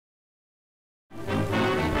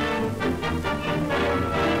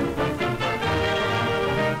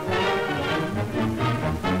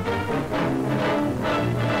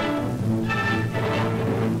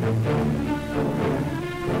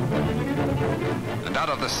Out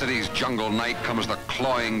of the city's jungle night comes the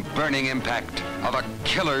clawing, burning impact of a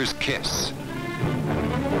killer's kiss.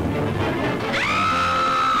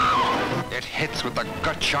 It hits with the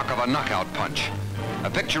gut shock of a knockout punch. A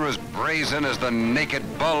picture as brazen as the naked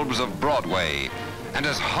bulbs of Broadway, and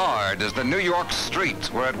as hard as the New York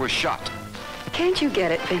streets where it was shot. Can't you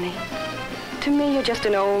get it, Vinny? To me, you're just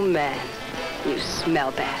an old man. You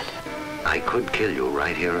smell bad. I could kill you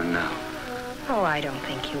right here and now. Oh, I don't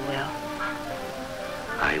think you will.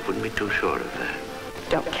 I wouldn't be too sure of that.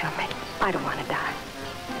 Don't kill me. I don't want to die.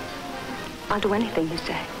 I'll do anything you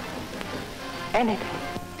say. Anything.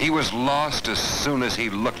 He was lost as soon as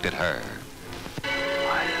he looked at her.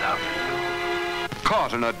 I love you.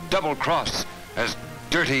 Caught in a double cross, as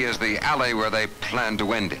dirty as the alley where they planned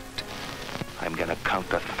to end it. I'm gonna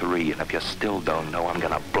count to 3, and if you still don't know, I'm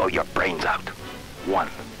gonna blow your brains out. 1,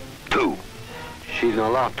 2. She's in a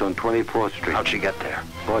loft on 24th Street. How'd she get there?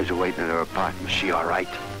 Boys are waiting at her apartment. Is she all right?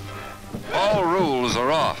 All rules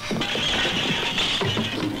are off.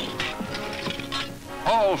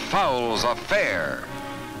 All fouls are fair.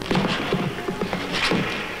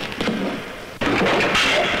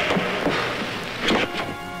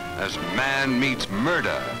 As man meets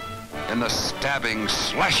murder in the stabbing,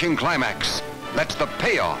 slashing climax that's the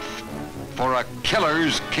payoff for a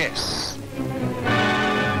killer's kiss.